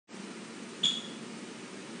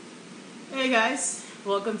Hey guys,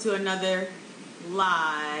 welcome to another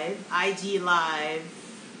live, IG live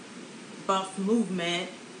buff movement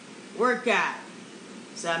workout.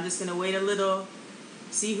 So I'm just gonna wait a little,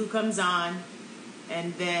 see who comes on,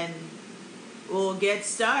 and then we'll get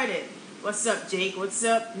started. What's up, Jake? What's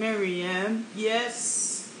up, Miriam?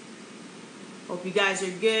 Yes. Hope you guys are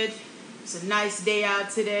good. It's a nice day out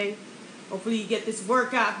today. Hopefully you get this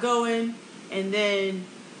workout going and then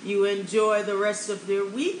you enjoy the rest of your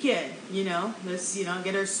weekend. Let's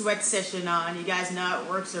get our sweat session on. You guys know how it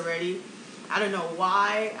works already. I don't know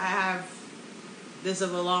why I have this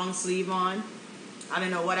of a long sleeve on. I don't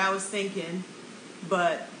know what I was thinking,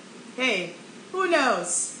 but hey, who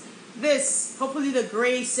knows? Hopefully the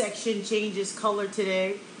gray section changes color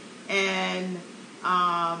today. And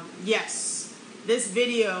yes, this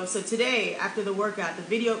video, so today after the workout, the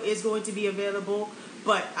video is going to be available,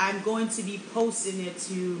 but I'm going to be posting it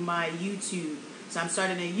to my YouTube. So I'm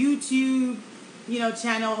starting a YouTube,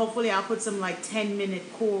 channel. Hopefully I'll put some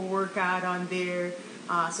 10-minute core workout on there,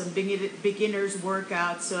 some beginners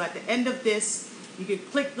workout. So at the end of this, you can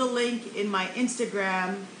click the link in my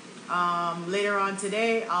Instagram. Later on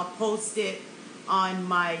today, I'll post it on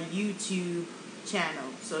my YouTube channel.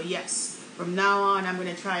 So yes, from now on, I'm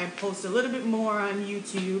going to try and post a little bit more on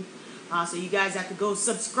YouTube. So you guys have to go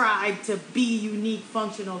subscribe to Be Unique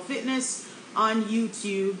Functional Fitness on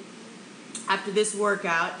YouTube after this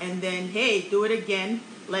workout. And then, hey, do it again.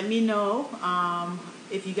 Let me know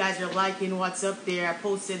if you guys are liking what's up there. I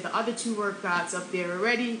posted the other 2 workouts up there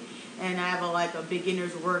already. And I have a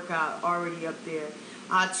beginner's workout already up there.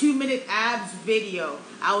 2-minute abs video.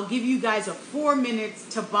 I will give you guys a 4-minute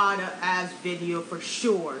Tabata abs video for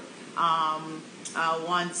sure.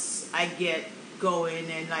 Once I get going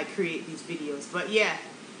and create these videos. But yeah,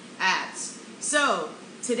 abs. So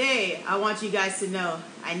today I want you guys to know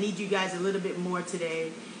I need you guys a little bit more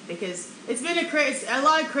today, because it's been a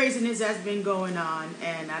lot of craziness has been going on,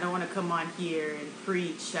 and I don't want to come on here and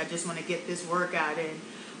preach. I just want to get this workout in.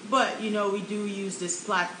 But we do use this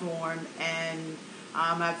platform, and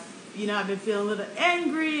I've been feeling a little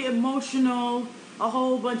angry, emotional, a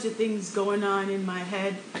whole bunch of things going on in my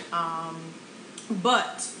head.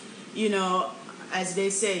 But as they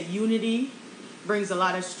say, unity brings a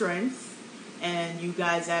lot of strength, and you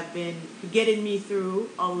guys have been getting me through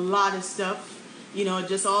a lot of stuff.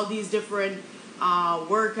 Just all these different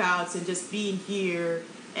workouts, and just being here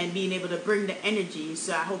and being able to bring the energy.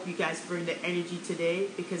 So I hope you guys bring the energy today,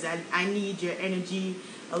 because I need your energy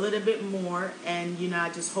a little bit more. And I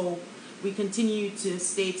just hope we continue to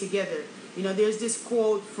stay together. There's this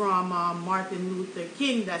quote from Martin Luther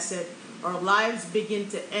King that said, "Our lives begin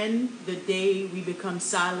to end the day we become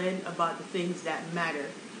silent about the things that matter."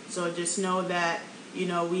 So just know that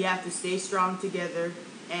we have to stay strong together,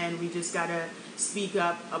 and we just gotta speak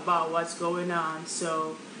up about what's going on.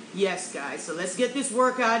 So yes, guys, so let's get this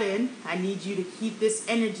workout in. I need you to keep this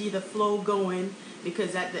energy, the flow going,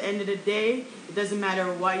 because at the end of the day, it doesn't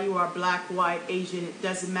matter why you are black, white, Asian, it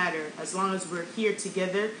doesn't matter. As long as we're here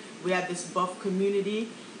together, we have this buff community,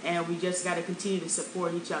 and we just got to continue to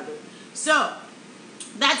support each other. So,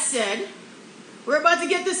 that said, we're about to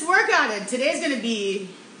get this workout in. Today's going to be,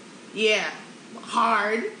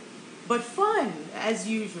 hard, but fun, as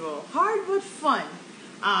usual. Hard, but fun.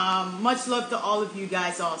 Much love to all of you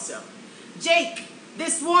guys also. Jake,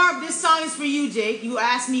 this song is for you, Jake. You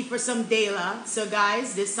asked me for some Dela. So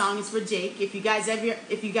guys, this song is for Jake. If you guys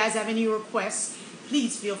have any requests,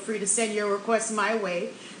 please feel free to send your requests my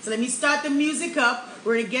way. So let me start the music up.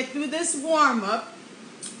 We're going to get through this warm up,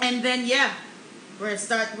 and then we're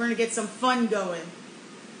going to get some fun going.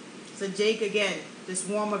 So Jake, again, this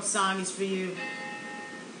warm up song is for you.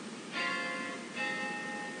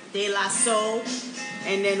 De La Soul.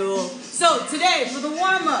 And then so today, for the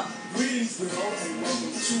warm-up. Greetings, and welcome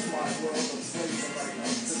to my world of flavor right now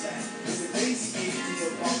to that. It's a lazy game to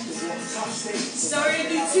get off the walk top stage. So we're going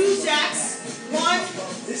to do 2 jacks. 1,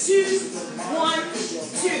 2, 1,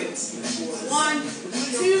 2. 1,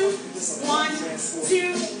 2, 1,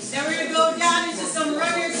 2. Then we're going to go down into some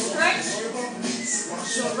runner stretch.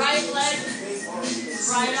 So right leg,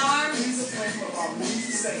 right arm,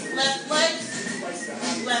 left leg,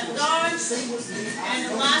 left arm, and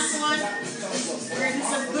the last one, we're going to do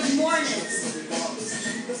some good mornings.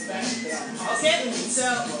 Okay, so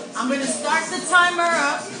I'm going to start the timer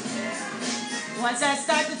up. Once I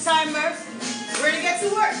start the timer, we're going to get to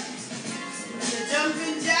work. So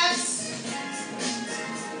jumping jacks,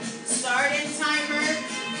 starting timer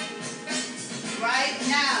right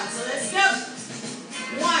now. So let's go.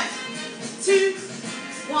 1, 2,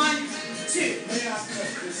 1, 2. May I cut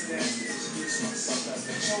this dance to introduce myself as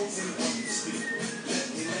the chosen one to speak. Let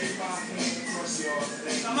me lay my hand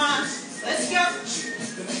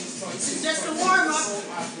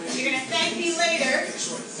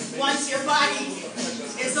once your body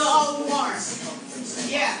is all warm.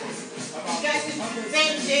 Yeah. You guys can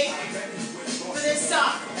thank Jake for this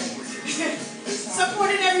song.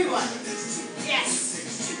 Supporting everyone. Yes.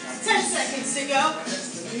 10 seconds to go.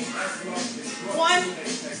 1,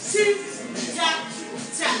 2, tap,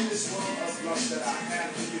 tap.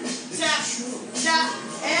 Tap, tap,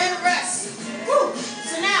 and rest. Woo.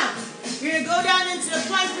 So now, you're going to go down into the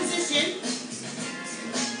plank position.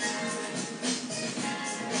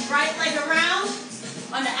 Right leg around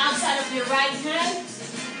on the outside of your right hand.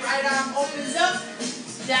 Right arm opens up,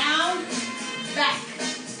 down, back.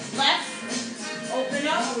 Left, open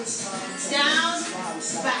up, down,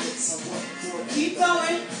 back. Keep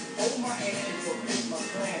going.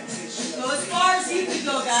 Go as far as you can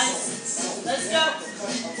go, guys. Let's go.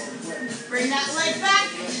 Bring that leg back.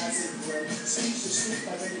 10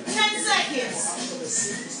 seconds.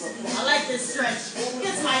 I like this stretch.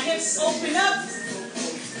 Gets my hips open up.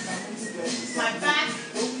 My back.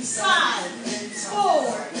 5,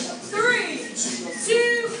 4, 3,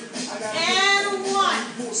 2, and 1.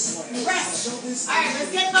 Rest. Alright,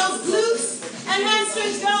 let's get those glutes and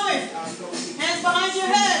hamstrings going. Hands behind your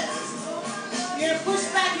head. You're going to push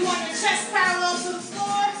back. You want your chest parallel to the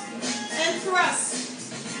floor. And thrust.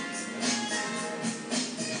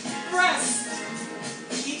 Press.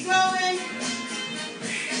 Keep going.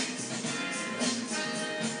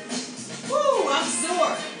 Woo, I'm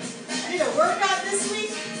sore. I did a workout this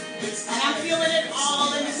week. And I'm feeling it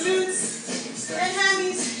all in the glutes and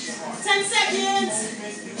hammies. 10 seconds.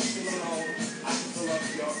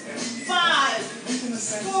 5,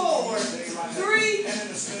 4, 3,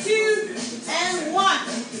 2, and 1.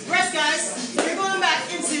 Rest, guys. We're going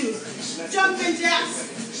back into jumping jacks.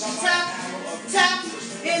 Tap, tap,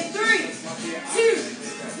 in 3, 2,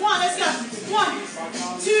 1. Let's go. 1,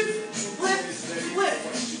 2, lift, lift.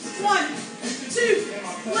 1, 2,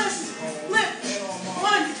 lift, lift.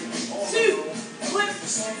 1, 2, lift,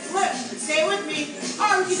 lift. Stay with me.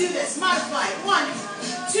 Or we can do this. Modify. 1,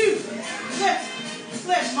 2, lift,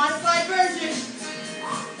 lift. Modified version.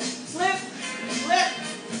 Lift, lift.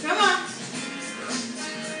 Come on.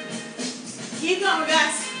 Keep going,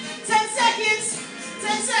 guys. 10 seconds.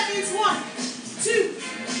 10 seconds. 1, 2,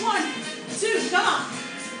 1, 2. Come on.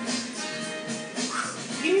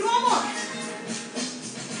 Give me one more.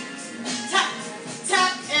 Tap,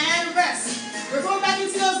 tap, and rest. We're going back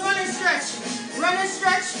into those runner stretch. Runner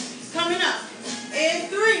stretch coming up. In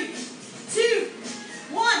 3, 2,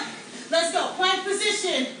 1. Let's go. Plank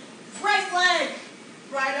position. Right leg.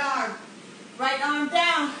 Right arm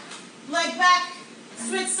down. Leg back.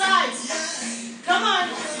 Switch sides. Come on.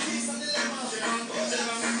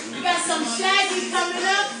 We got some shaggy coming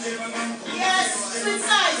up. Yes. Switch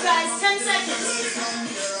sides, guys. 10 seconds.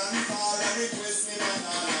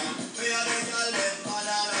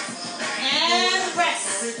 And rest.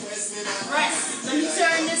 Rest. Let me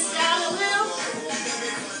turn this down a little.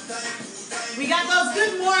 We got those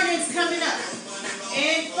good mornings coming up.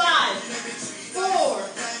 In 5, 4,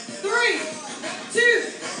 3, 2,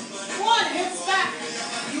 1. Hips back.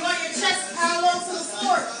 You want your chest parallel to the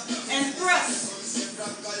floor. And thrust.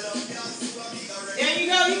 There you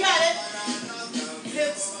go. You got it.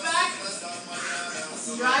 Hips back.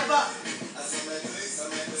 Drive up.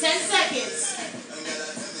 10 seconds.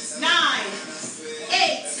 9,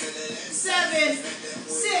 8, 7,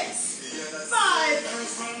 6, 5,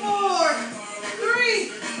 4,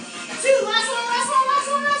 3, 2. Last one,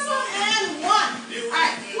 and 1.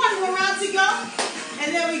 Alright, one more round to go. And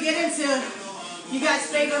then we get into you guys'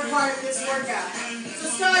 favorite part of this workout. So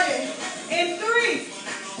starting in 3,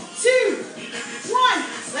 2, 1.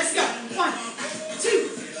 Let's go. 1, 2,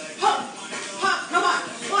 pump, pump. Come on.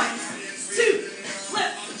 1, 2,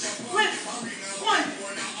 flip, flip. 1,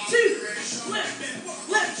 2, flip,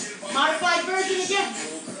 flip. Modified version again.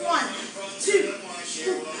 1, 2,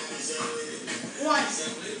 1,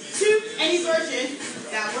 2. Any version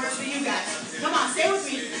that works for you guys. Come on, stay with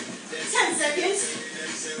me. 10 seconds.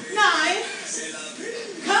 9.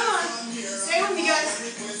 Come on. Stay with me, guys.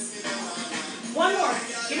 One more.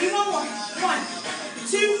 Give me one more. 1,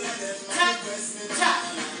 2. Tap, tap.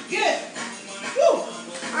 Good. Woo.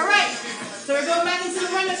 All right. So we're going back into the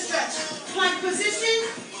runner stretch. Plank position.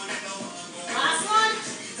 Last one.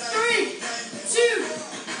 3, 2,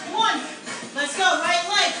 1. Let's go. Right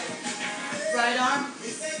leg. Right arm.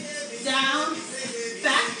 Down.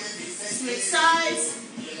 Back. Switch sides.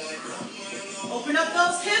 Open up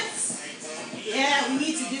those hips. Yeah, we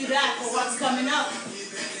need to do that for what's coming up.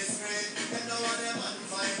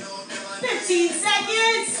 15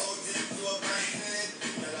 seconds.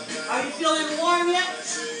 Are you feeling warm yet?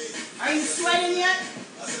 Are you sweating yet?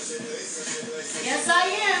 Yes, I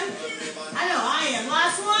am. I know I am.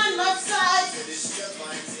 Last one, left side.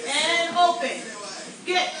 And open.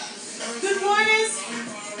 Good. Good mornings.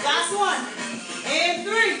 Last one. And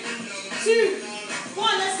 3, 2,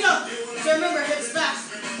 1. Let's go. So remember, hips back.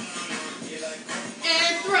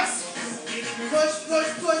 And thrust. Push, push,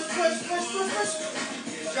 push, push, push, push, push.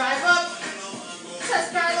 Drive up.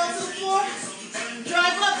 Chest parallel to the floor.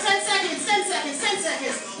 Drive up. 10 seconds, 10 seconds, 10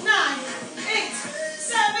 seconds. 9, 8,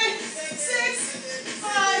 7, 6,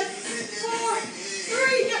 5, 4,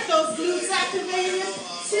 3. Get those glutes activated.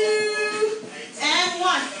 2, and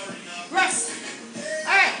 1. Rest.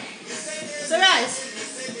 Alright. So guys,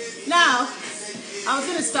 now I was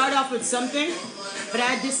going to start off with something, but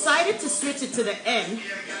I decided to switch it to the end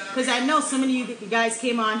because I know so many of you guys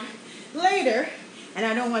came on later and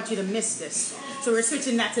I don't want you to miss this. So we're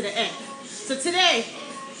switching that to the end. So today,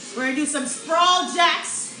 we're going to do some sprawl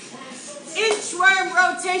jacks, inchworm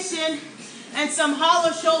rotation, and some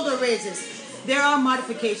hollow shoulder raises. There are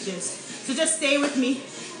modifications. So just stay with me.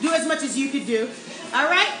 Do as much as you could do. All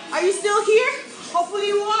right? Are you still here? Hopefully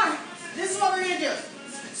you are. This is what we're going to do.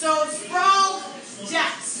 So sprawl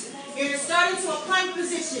jacks. You're going to start into a plank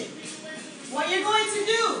position. What you're going to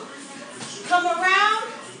do, come around,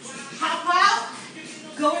 hop out,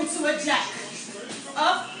 go into a jack.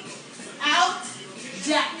 Up, out,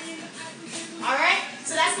 jack. All right?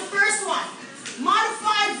 So that's the first one.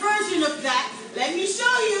 Modified version of that. Let me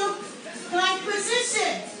show you. Plank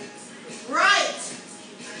position. Right,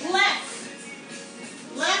 left,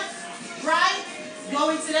 left, right, go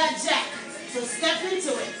into that jack. So step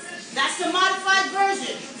into it. That's the modified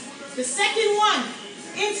version. The second one,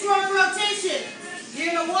 inchworm rotation.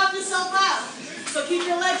 You're going to walk yourself out. So keep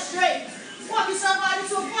your legs straight. Walk yourself out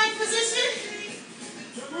into a plank position.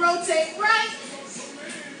 Rotate right,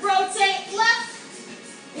 rotate left,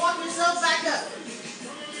 walk yourself back up.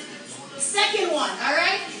 Second one, all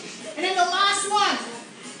right? And then the last one,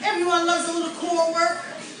 everyone loves a little core work.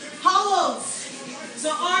 Hollows. So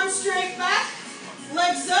arms straight back,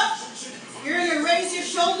 legs up. You're going to raise your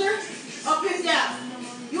shoulder up and down.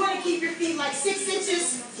 You want to keep your feet like 6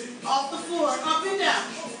 inches off the floor, up and down.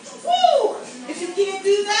 Woo! If you can't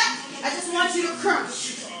do that, I just want you to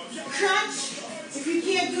crunch. Crunch if you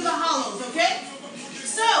can't do the hollows, okay?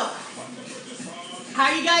 So, how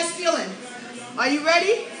are you guys feeling? Are you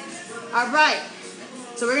ready? All right.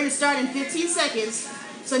 So we're going to start in 15 seconds.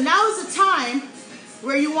 So now is the time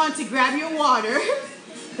where you want to grab your water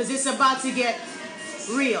because it's about to get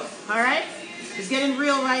real, all right? It's getting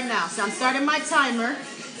real right now. So I'm starting my timer.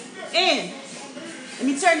 And let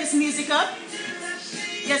me turn this music up.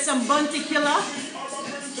 Get some bun tequila.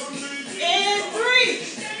 And 3,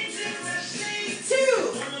 2,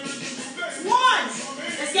 1.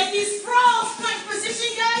 Let's get these sprawls. Plank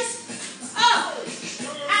position, guys. Up,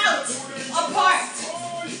 out, apart.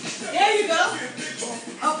 There you go.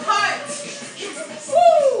 Apart.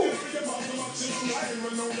 Woo!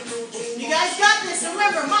 You guys got this.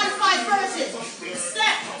 Remember, modified version.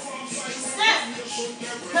 Step. Step.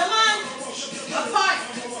 Come on. Apart.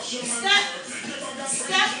 Step.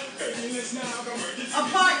 Step.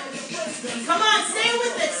 Apart. Come on. Stay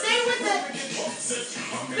with it. Stay with it.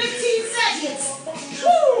 15 seconds.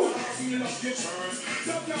 Woo!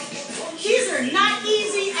 These are not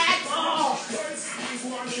easy at all. 5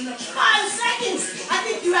 seconds. I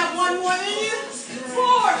think you have one more in you.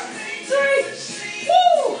 4, 3,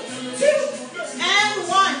 woo! 2, and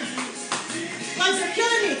 1. Lungs are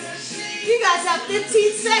killing me. You guys have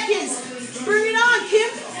 15 seconds. Bring it on, Kim.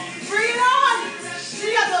 Bring it on.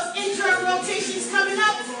 You got those inchworm rotations coming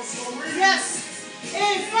up. Yes.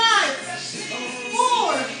 In 5,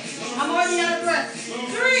 4. I'm already out of breath.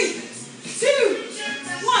 3, 2,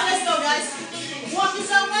 1. Let's go, guys. Walk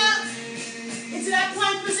yourself out into that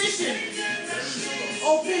plank position.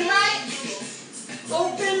 Open right.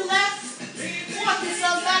 Open left. Walk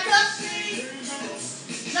yourself back up.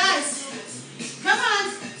 Nice. Come on.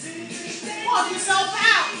 Walk yourself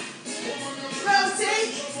out.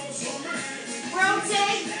 Rotate.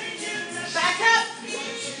 Rotate. Back up.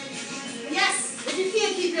 Yes. If you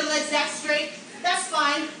can't keep your legs that straight, that's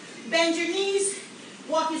fine. Bend your knees.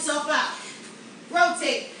 Walk yourself out.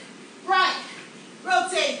 Rotate. Right.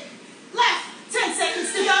 Rotate. Left. 10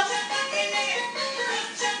 seconds to go.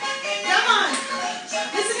 Come on.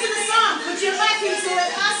 Listen to the song. Put your back into it.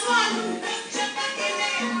 Last one.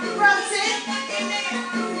 Rotate.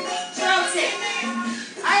 Rotate.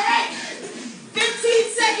 All right. 15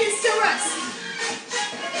 seconds to rest.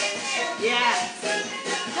 Yeah.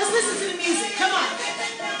 Let's listen to the music. Come on.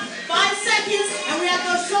 5 seconds, and we have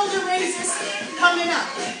those shoulder raises coming up.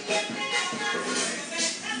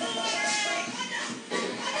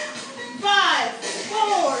 5.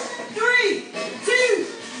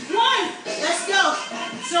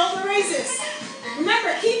 raises.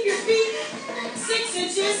 Remember, keep your feet 6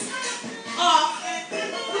 inches off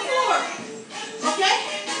the floor. Okay?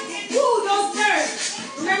 Woo, those burn.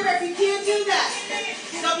 Remember, if you can't do that,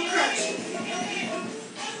 double crunch.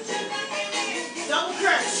 Double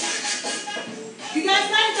crunch. You guys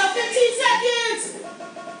got it though. 15 seconds.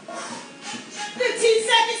 15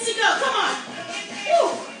 seconds to go. Come on. Woo.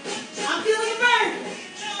 I'm feeling the burn.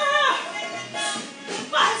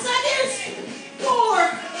 5 seconds.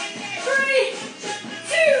 4, 3,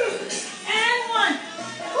 2, and 1.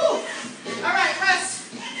 Woo. All right,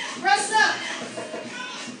 rest. Rest up.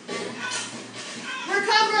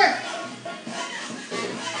 Recover.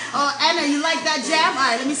 Oh, Anna, you like that jab? All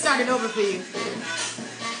right, let me start it over for you.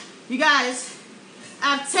 You guys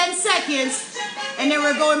have 10 seconds, and then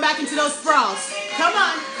we're going back into those sprawls. Come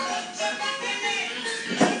on.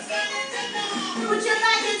 Put your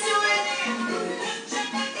back into it.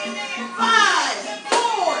 5,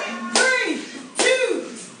 4, 3, 2,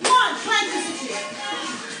 1. Plank position.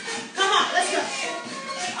 Come on, let's go.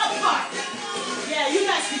 Apart. Yeah, you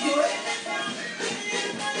guys can do it.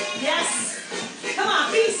 Yes. Come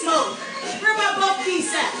on, beast mode. Where my both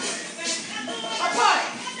beasts at? Apart.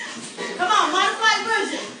 Come on, modified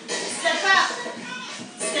version. Step out.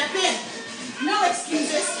 Step in. No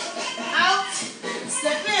excuses. Out.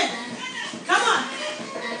 Step in. Come on.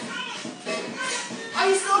 Are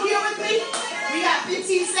you still here with me? We got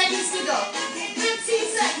 15 seconds to go. 15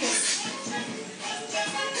 seconds.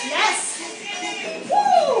 Yes.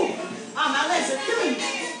 Woo! Oh, my legs are killing me.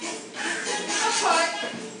 Apart.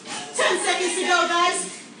 10 seconds to go, guys.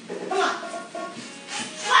 Come on.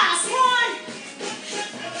 Last one.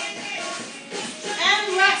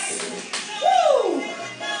 And rest. Woo!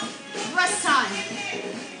 Rest time.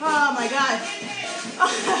 Oh, my God.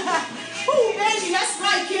 Ooh, baby, that's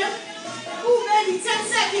right, Kim. Ooh, baby, 10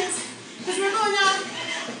 seconds. Because we're going on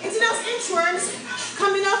into those inchworms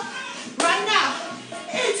coming up right now.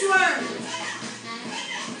 Inchworm.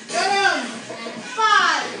 Go down.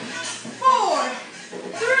 5, 4,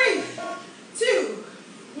 3, 2,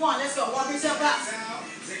 1. Let's go. Walk yourself out.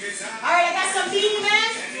 All right, I got some beating, man.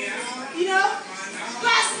 You know,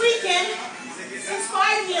 last weekend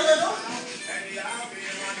inspired me a little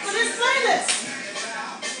for this playlist.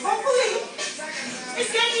 Hopefully,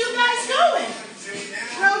 it's getting you guys going.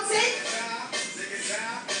 Rotate.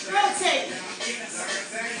 Rotate.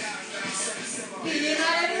 Beating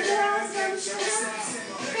out of the house.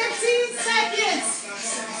 15 seconds.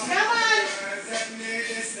 Come on.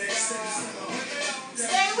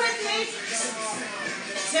 Stay with me.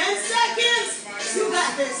 10 seconds. You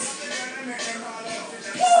got this.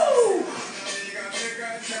 Woo!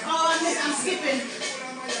 Oh, I'm skipping.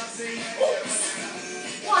 Oops.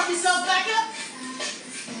 Walk yourself back up.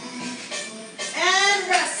 And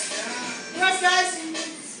rest. Rest, guys.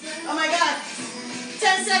 Oh my God.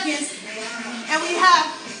 10 seconds. And we have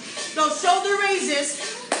those shoulder raises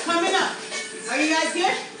coming up. Are you guys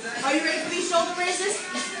good? Are you ready for these shoulder raises?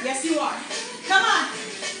 Yes, you are. Come on.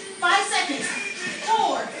 5 seconds.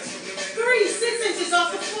 4, 3, 6 inches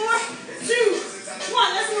off the floor. 2,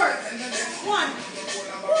 1. Let's work. 1.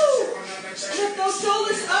 Woo. Lift those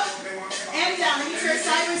shoulders up and down. Let me turn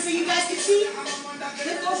sideways so you guys can see.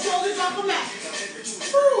 Lift those shoulders off the mat.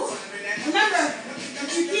 Woo. Remember,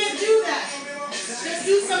 if you can't do that, just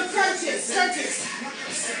do some crunches. Crunches.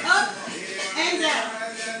 Up and down.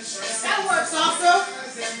 That works also.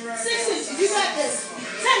 6 inches. You got this.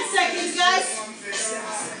 10 seconds, guys.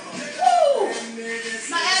 Woo!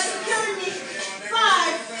 My abs are killing me. 5,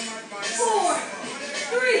 4,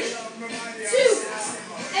 3, 2,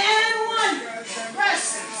 and 1.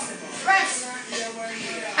 Rest. Rest.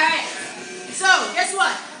 All right. So, guess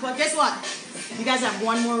what? Well, guess what? You guys have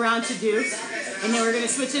one more round to do, and then we're going to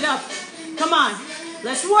switch it up. Come on.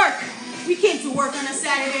 Let's work. We came to work on a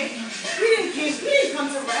Saturday. We didn't come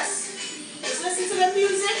to rest. Just listen to the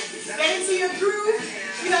music. Get into your groove.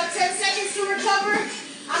 You have 10 seconds to recover.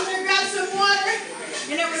 I'm going to grab some water,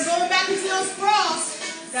 and then we're going back into those sprawls.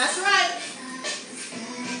 That's right.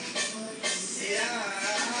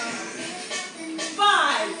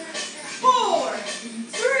 5, 4,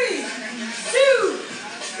 3, 2,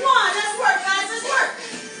 1. Let's work, guys. Let's work.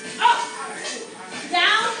 Up,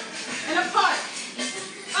 down, and apart.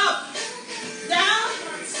 Up, down,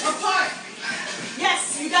 apart.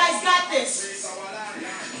 Yes, you guys got this.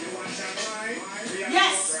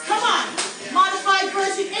 Yes, come on. Modified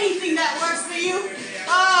version, anything that works for you.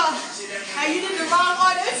 You did the wrong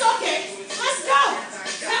order. It's okay. Let's go.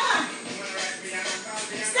 Come on.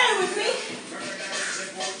 Stay with me.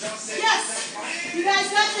 Yes, you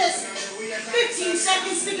guys got this. 15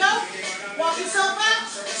 seconds to go. Walk yourself out.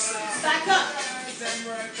 Back up.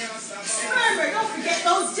 Remember, don't forget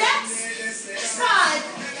those jacks. 5,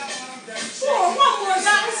 4, one more,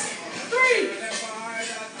 guys. 3,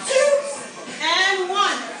 2, and 1.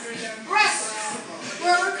 Rest.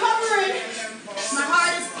 We're recovering. My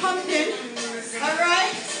heart is pumping. All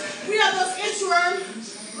right. We have those inchworm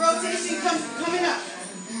rotation coming up.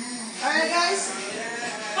 All right, guys.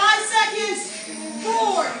 5 seconds.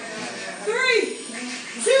 4, 3,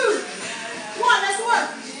 2, 1. Let's work.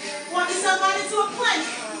 Walk yourself out into a plank.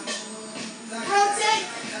 Rotate.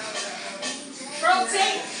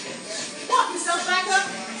 Rotate. Walk yourself back up.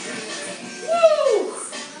 Woo!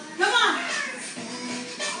 Come on.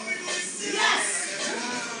 Yes.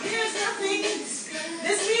 Here's nothing.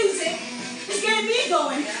 This music is getting me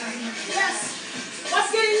going. Yes.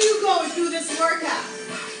 What's getting you going through this workout?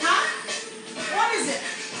 Huh? What is it?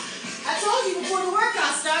 I told you before the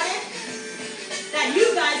workout started that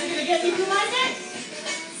you guys are going to get me through my day.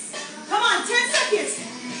 Come on, 10 seconds.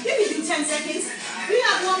 You can do 10 seconds. You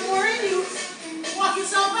have one more in you. Walk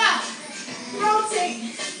yourself out.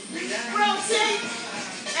 Rotate. Rotate.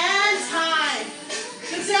 And time.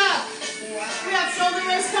 Good job. We have shoulder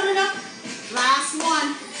raise coming up. Last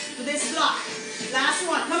one for this block. Last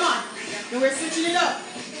one. Come on. And we're switching it up.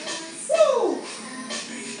 Woo!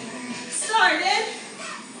 Started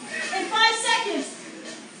in 5 seconds.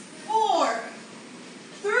 4,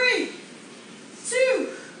 3, 2,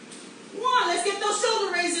 1. Let's get those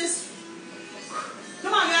shoulder raises.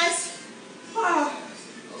 Come on, guys.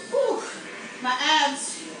 Whew. My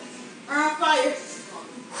abs are on fire.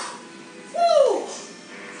 Woo!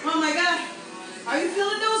 Oh my God. Are you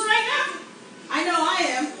feeling those right now? I know I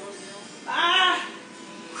am.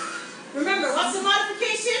 Remember, what's the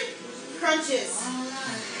modification? Crunches.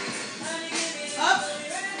 Up.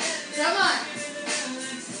 Come on.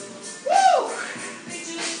 Woo!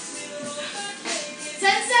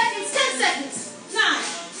 10 seconds, 10 seconds. 9,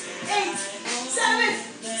 8, 7,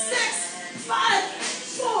 6, 5,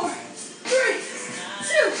 4, 3,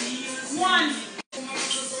 2, 1.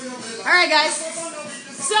 All right, guys.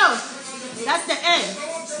 So, that's the end.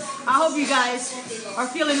 I hope you guys are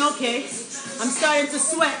feeling okay. I'm starting to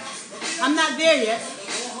sweat. I'm not there yet,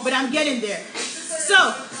 but I'm getting there.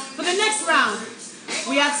 So, for the next round,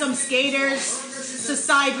 we have some skaters to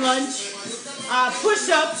side lunge,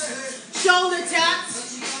 push-ups, shoulder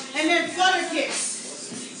taps, and then flutter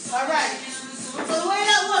kicks. All right. So the way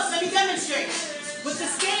that looks, let me demonstrate. With the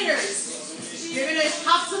skaters, you're going to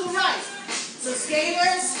hop to the right. So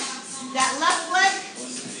skaters, that left leg,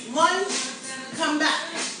 lunge, come back.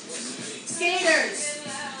 Skaters,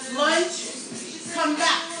 lunge, come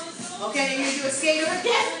back. Okay, then you're going to do a skater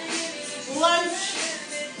again, lunge,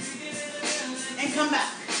 and come back.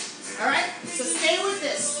 All right? So stay with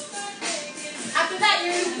this. After that,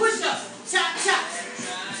 you're going to do push-up, tap, tap.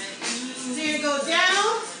 So you're going to go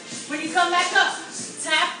down. When you come back up,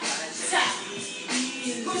 tap, tap.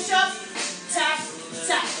 Push up, tap,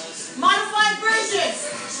 tap. Modified version.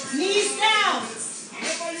 Knees down.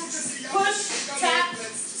 Push, tap,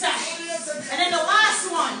 tap. And then the last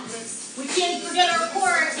one. We can't forget our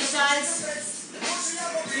core exercise.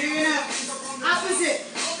 You're going to opposite.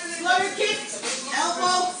 Flutter kick,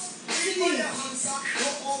 elbow, knee.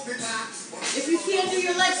 If you can't do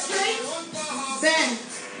your legs straight, bend.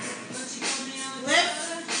 Lift.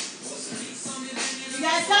 You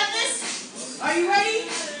guys got this? Are you ready?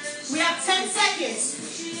 We have 10 seconds.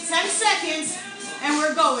 10 seconds, and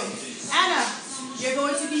we're going. Anna, you're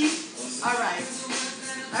going to be all right.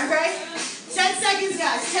 All right? 10 seconds,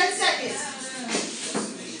 guys. 10 seconds.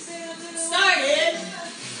 Started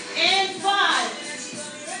in 5,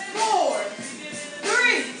 4,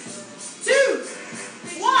 3, 2,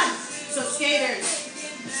 1. So skaters,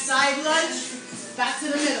 side lunge, back to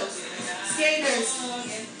the middle. Skaters,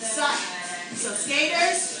 side. So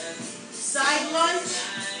skaters, side lunge,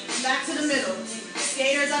 back to the middle.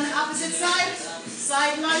 Skaters on the opposite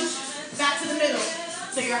side lunge, back to the middle.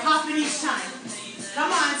 So you're hopping each time.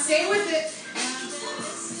 Come on, stay with it.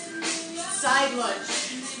 Side lunge.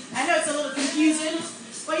 I know it's a little confusing,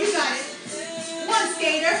 but you got it. One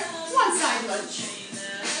skater, one side lunge.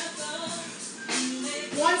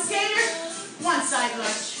 One skater, one side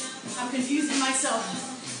lunge. I'm confusing myself.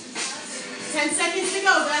 10 seconds to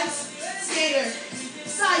go, guys. Skater,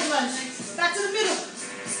 side lunge, back to the middle.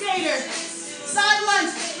 Skater, side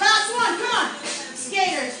lunge, last one, come on.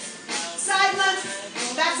 Skater, side lunge,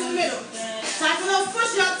 back to the middle. Time for those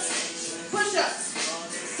push-ups.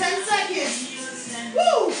 Push-ups. 10 seconds.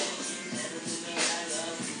 Woo!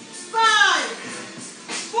 5,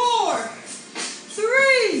 4,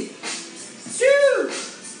 3, 2,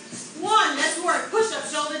 1. Let's work. Push-up,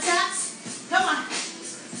 shoulder taps. Come on.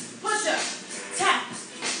 Push-up, tap,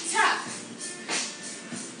 tap.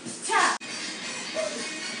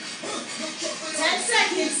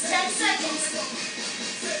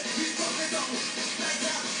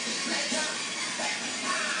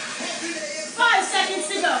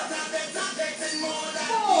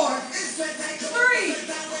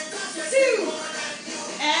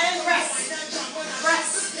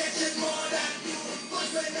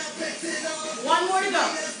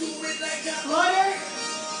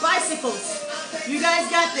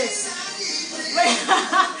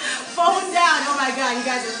 God, you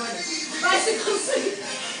guys are funny. Bicycle sweep.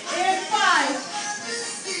 In 5,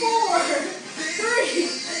 4, 3,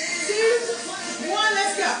 2, 1.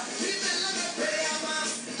 Let's go.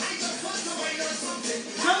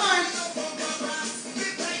 Come on.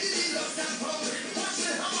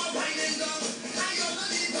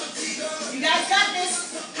 You guys got this.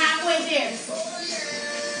 Halfway there.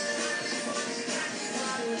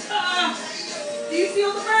 Do you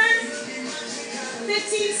feel the burn?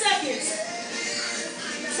 15 seconds.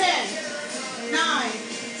 10, 9, 8,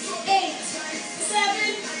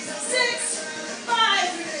 7, 6, 5,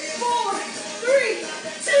 4, 3,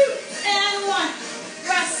 2, and 1.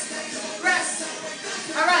 Rest. Rest.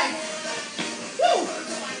 All right. Woo.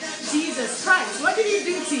 Jesus Christ. What did he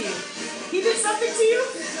do to you? He did something to you?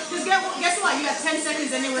 Because guess what? You have 10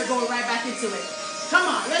 seconds and then we're going right back into it. Come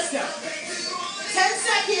on. Let's go. 10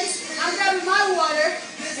 seconds. I'm grabbing my water.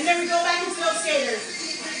 And then we go back into those skaters.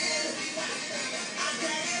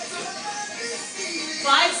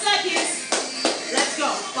 5 seconds. Let's go.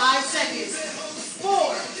 5 seconds.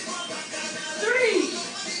 4, 3,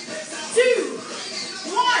 2,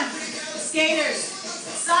 1. Skaters.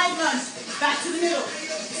 Side lunge. Back to the middle.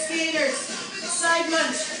 Skaters. Side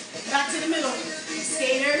lunge. Back to the middle.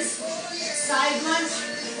 Skaters. Side lunge.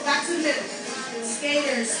 Back to the middle.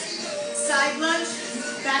 Skaters. Side lunge.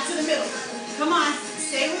 Back to the middle. Come on.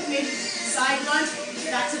 Stay with me. Side lunge.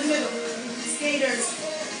 Back to the middle. Skaters.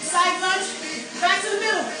 Side lunge. Back to the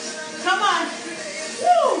middle. Come on.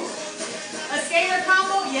 Woo! A skater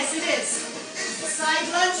combo? Yes, it is. Side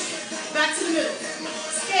lunge. Back to the middle.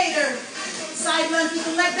 Skater. Side lunge with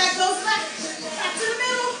the leg that goes back. Back to the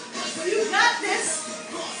middle. You got this.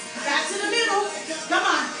 Back to the middle. Come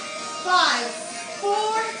on. 5,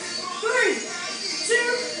 4, 3,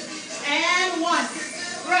 2, and 1.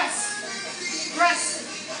 Rest. Rest.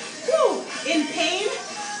 Woo! In pain?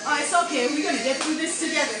 Oh, it's okay. We're going to get through this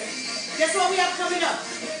together. Guess what we have coming up?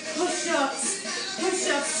 Push-ups.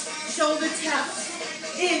 Push-ups. Shoulder taps.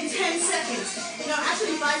 In 10 seconds. No,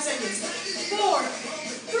 actually 5 seconds. 4,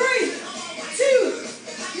 3,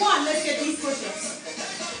 2, 1. Let's get these push-ups.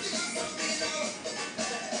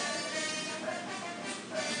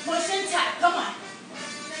 Push and tap. Come on.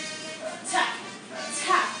 Tap.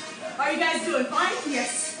 Tap. Are you guys doing fine?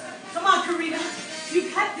 Yes. Come on, Karina. You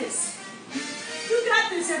got this. You got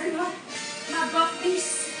this, everyone. My buff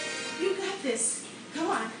beast. You got this. Come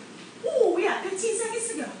on. Ooh, we got 15 seconds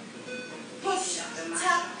to go. Push,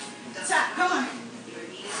 tap, tap. Come on.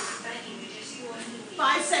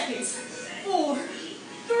 5 seconds. 4,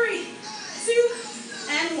 3, 2,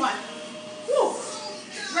 and 1. Woo.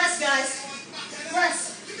 Rest, guys. Rest.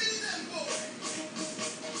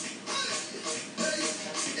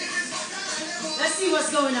 Let's see what's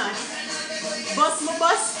going on. Bust my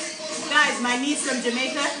bus. Guys, my niece from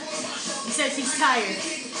Jamaica, she said she's tired.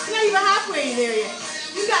 You're not even halfway there yet.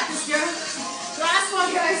 You got this, girl. Last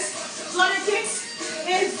one, guys. Flutter kicks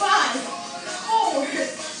in 5, 4,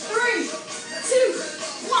 3, 2,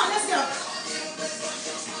 1. Let's go.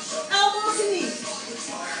 Elbow to knee.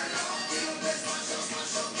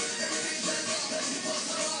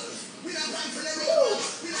 Woo.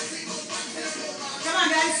 Come on,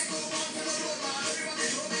 guys.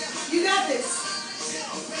 You got this.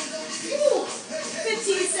 Woo.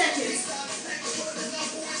 15 seconds.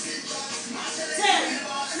 10,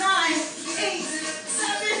 9, 8,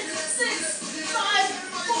 7, 6, 5,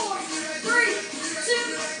 4, 3,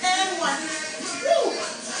 2, and 1. Woo.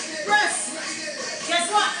 Rest. Guess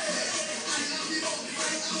what?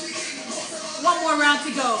 One more round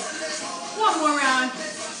to go. One more round.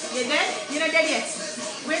 You dead? You're not dead yet.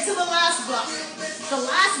 Wait till the last block. The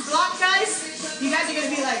last block, guys, you guys are going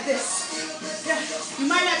to be like this. Yeah, you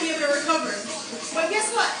might not be able to recover. But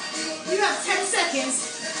guess what? You have 10 seconds,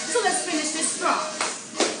 so let's finish this strong.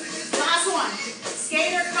 Last one.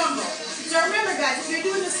 Skater combo. So remember, guys, if you're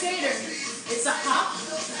doing the skater, it's a hop.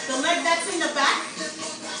 The leg that's in the back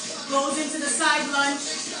goes into the side lunge.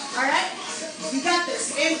 All right? You got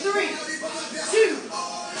this. In 3, 2,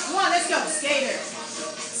 1. Let's go. Skater.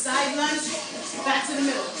 Side lunge. Back to the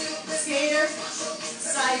middle. Skater.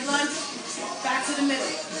 Side lunge. Back to the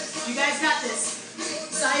middle. You guys got this.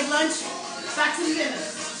 Side lunge. Back to the middle.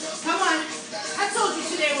 Come on. I told you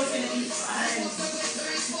today was going to be fun.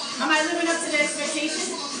 Am I living up to the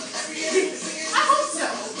expectation? I hope so.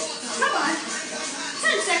 Come on.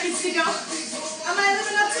 10 seconds to go. Am I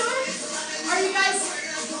living up to it? Are you guys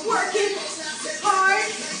working hard?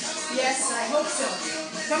 Yes, I hope so.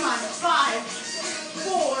 Come on. 5,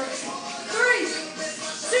 4, 3,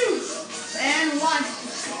 2, and 1.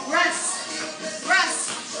 Rest. Rest.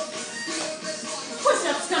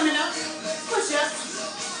 Push-ups coming up. Push-ups.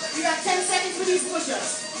 You got 10 seconds with these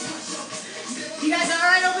push-ups. You guys are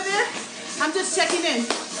alright over there? I'm just checking in,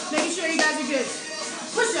 making sure you guys are good.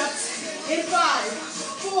 Push-ups in 5,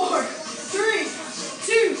 4, 3,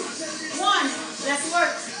 2, 1. Let's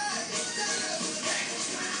work.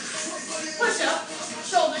 Push-up,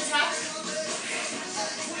 shoulder tap.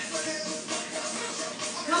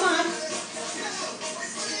 Come on.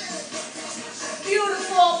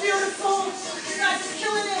 Beautiful, beautiful. You guys are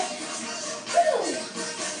killing it. Woo.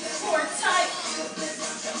 Core tight.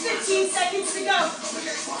 15 seconds to go.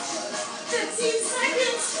 15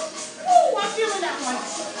 seconds. Woo, I'm feeling that one.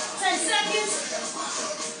 10 seconds.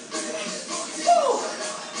 Woo.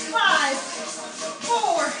 5,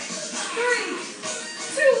 4, 3,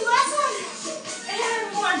 2. Last one.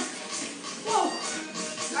 And 1. Whoa.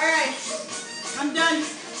 All right. I'm done.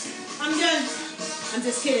 I'm done. I'm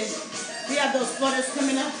just kidding. We have those flutters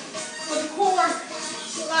coming up for the core.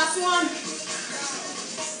 Last one.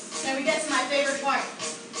 And we get to my favorite part.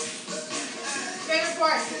 Favorite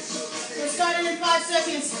part. We're starting in 5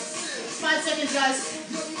 seconds. 5 seconds, guys.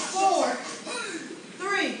 4,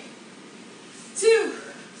 3, 2,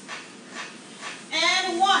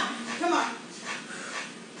 and 1. Come on.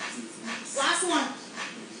 Last one.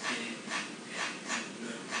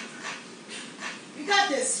 You got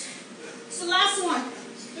this. It's the last one.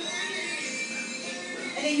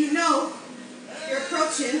 And then you know you're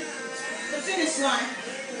approaching the finish line.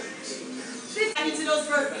 50 into those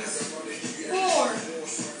burpees. 4,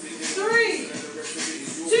 3,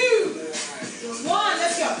 2, 1.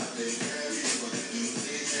 Let's go.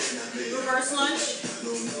 Reverse lunge.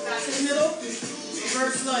 Back to the middle.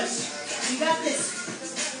 Reverse lunge. You got this.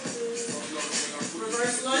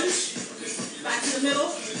 Reverse lunge. Back to the middle.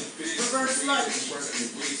 Reverse lunge.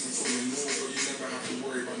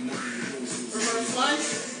 Reverse lunge.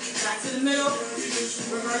 Back to the middle.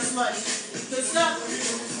 Reverse lunge. Good stuff.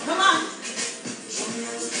 Come on.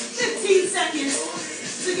 15 seconds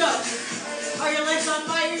to go. Are your legs on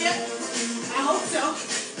fire yet? I hope so.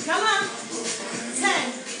 Come on.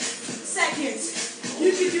 10 seconds.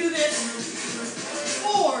 You can do this.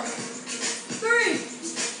 4, 3,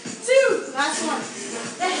 2. Last one.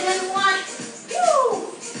 And 1.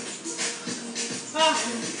 Woo!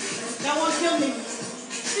 That one killed me.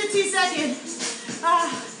 15 seconds.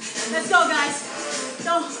 Let's go, guys.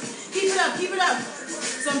 So, keep it up, keep it up.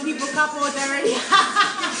 Some people couple it already.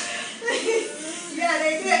 Yeah,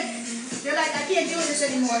 they did. They're like, I can't do this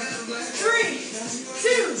anymore. 3,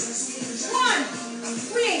 2,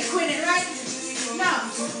 1. We ain't quitting, right? No,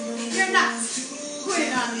 you're not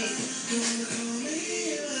quitting on me.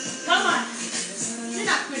 Come on. You're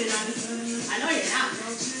not quitting on me. I know you're not.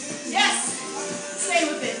 Yes. Stay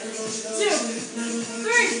with it. 2,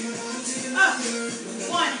 3. Up.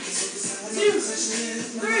 1, 2,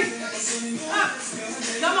 3. Up.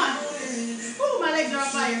 Come on. Ooh, my legs are on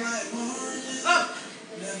fire. Up.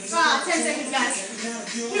 10 seconds, guys.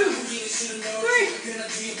 2, 3.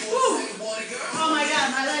 Ooh. Oh my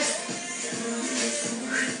God, my legs.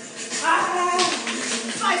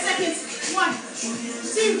 5 seconds. 1,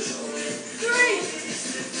 2, 3.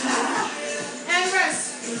 And rest.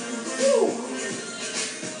 Woo.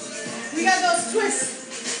 We got those twists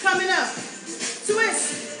coming up. Twist.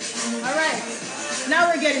 All right. Now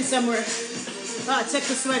we're getting somewhere. Check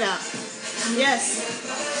the sweat out. Yes.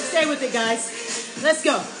 Stay with it, guys. Let's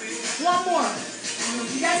go. One more.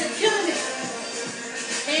 You guys are killing it.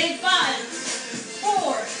 In 5,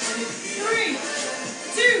 4, 3,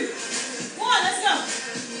 2, 1. Let's go.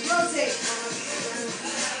 Rotate.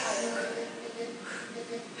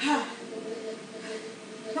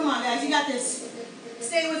 Come on, guys. You got this.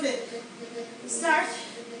 Stay with it. Start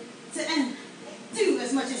to end. Do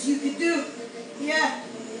as much as you can do. Yeah.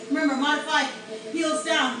 Remember, modify. Heels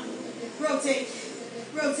down. Rotate.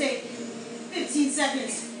 Rotate. 15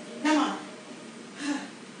 seconds. Come on.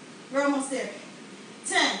 We're almost there.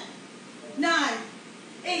 10, 9,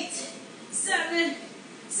 8, 7,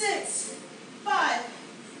 6, 5,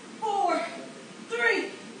 4,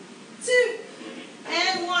 3, 2,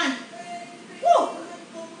 and 1. Woo!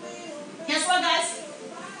 Guess what, guys?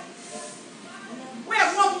 We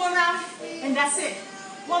have one more round, and that's it.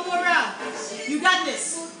 One more round. You got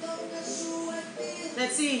this.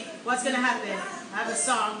 Let's see what's going to happen. I have a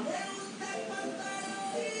song.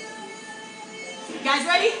 You guys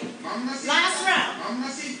ready? Last round.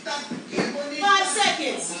 5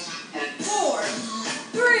 seconds. 4,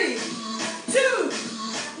 3, 2,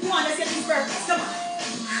 1. Let's get these burpees. Come on.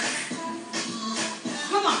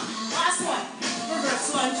 Come on. Last one. Reverse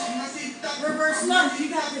lunge. Reverse lunge. You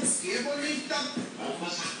got this.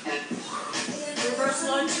 Reverse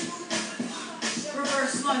lunge.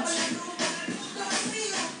 Reverse lunge.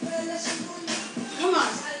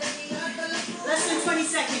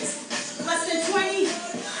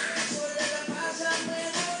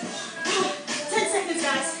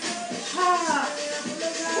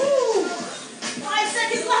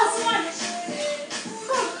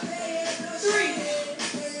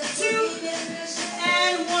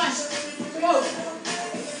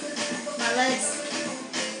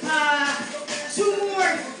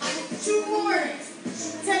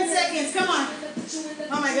 seconds. Come on.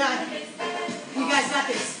 Oh my God. You guys got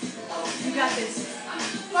this. You got this.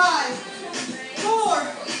 5, 4,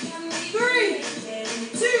 3,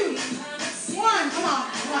 2, 1. Come on.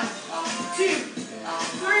 1, 2,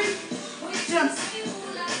 3. Jumps.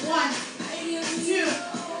 1, 2,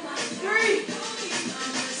 3.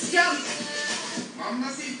 Jump.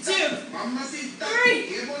 2, 3.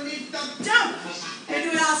 Jump. And do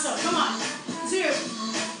it also. Come on. 2,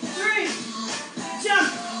 3. Jump.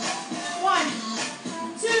 1,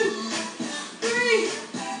 2, 3.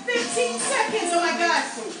 15 seconds. Oh my God.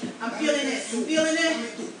 I'm feeling it. I'm feeling it.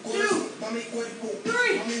 2,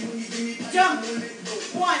 3. Jump. 1,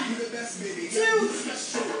 2, 3.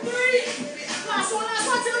 Last one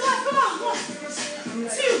to the left. Come on. 1,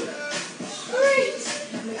 2, 3.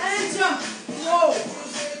 And jump. Whoa.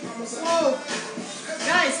 Whoa.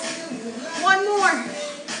 Guys, one more.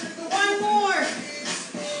 One more.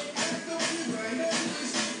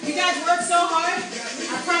 You guys work so hard.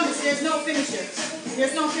 I promise there's no finisher.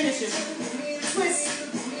 There's no finisher. Twist.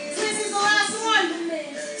 Twist is the last one.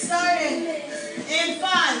 Starting in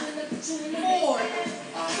 5, 4,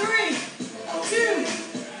 3, 2,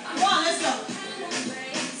 1. Let's go.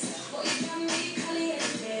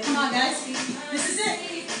 Come on, guys. This is it.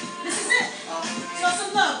 This is it. Show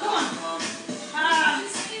some love. Come on.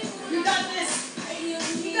 You got this.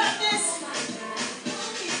 You got this.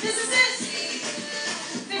 This is it.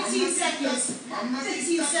 15 seconds.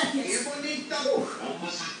 15 seconds.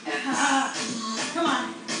 Come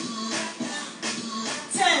on.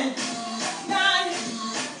 10, 9,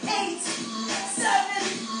 8, 7,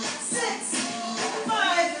 6,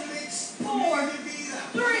 5, 4,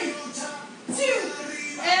 3, 2,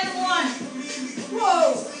 and 1. Whoa.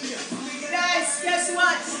 Guys, guess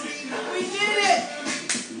what? We did it.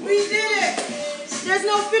 We did it. There's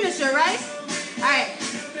no finisher, right? All right.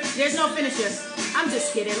 There's no finisher. I'm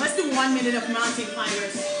just kidding. Let's do 1 minute of mountain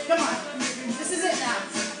climbers. Come on. This is it now.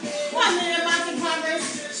 1 minute of mountain climbers.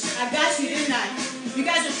 I got you, didn't I? You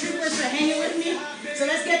guys are troopers for hanging with me. So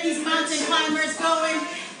let's get these mountain climbers going.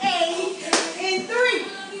 In 3,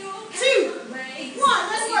 2, 1.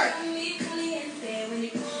 Let's work.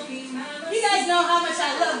 You guys know how much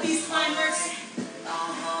I love these climbers.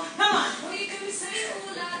 Come on.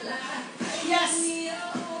 Yes.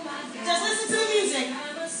 Just listen to the music.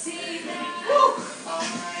 Woo.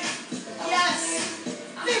 Yes.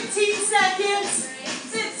 15 seconds.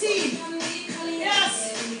 15. Yes.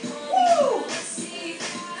 Woo.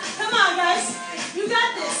 Come on, guys. You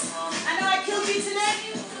got this. I know I killed you today,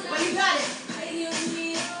 but you got it.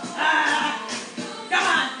 Come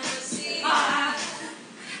on.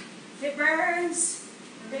 It burns.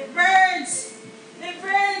 It burns. It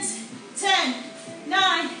burns. 10,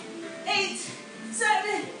 9, 8,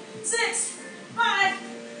 7, 6, 5,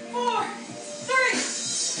 4, 3,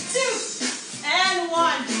 2, and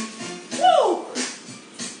 1. Woo!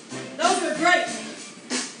 Those were great.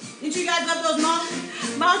 Didn't you guys love those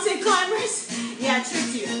mountain climbers? Yeah, I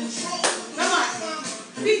tricked you.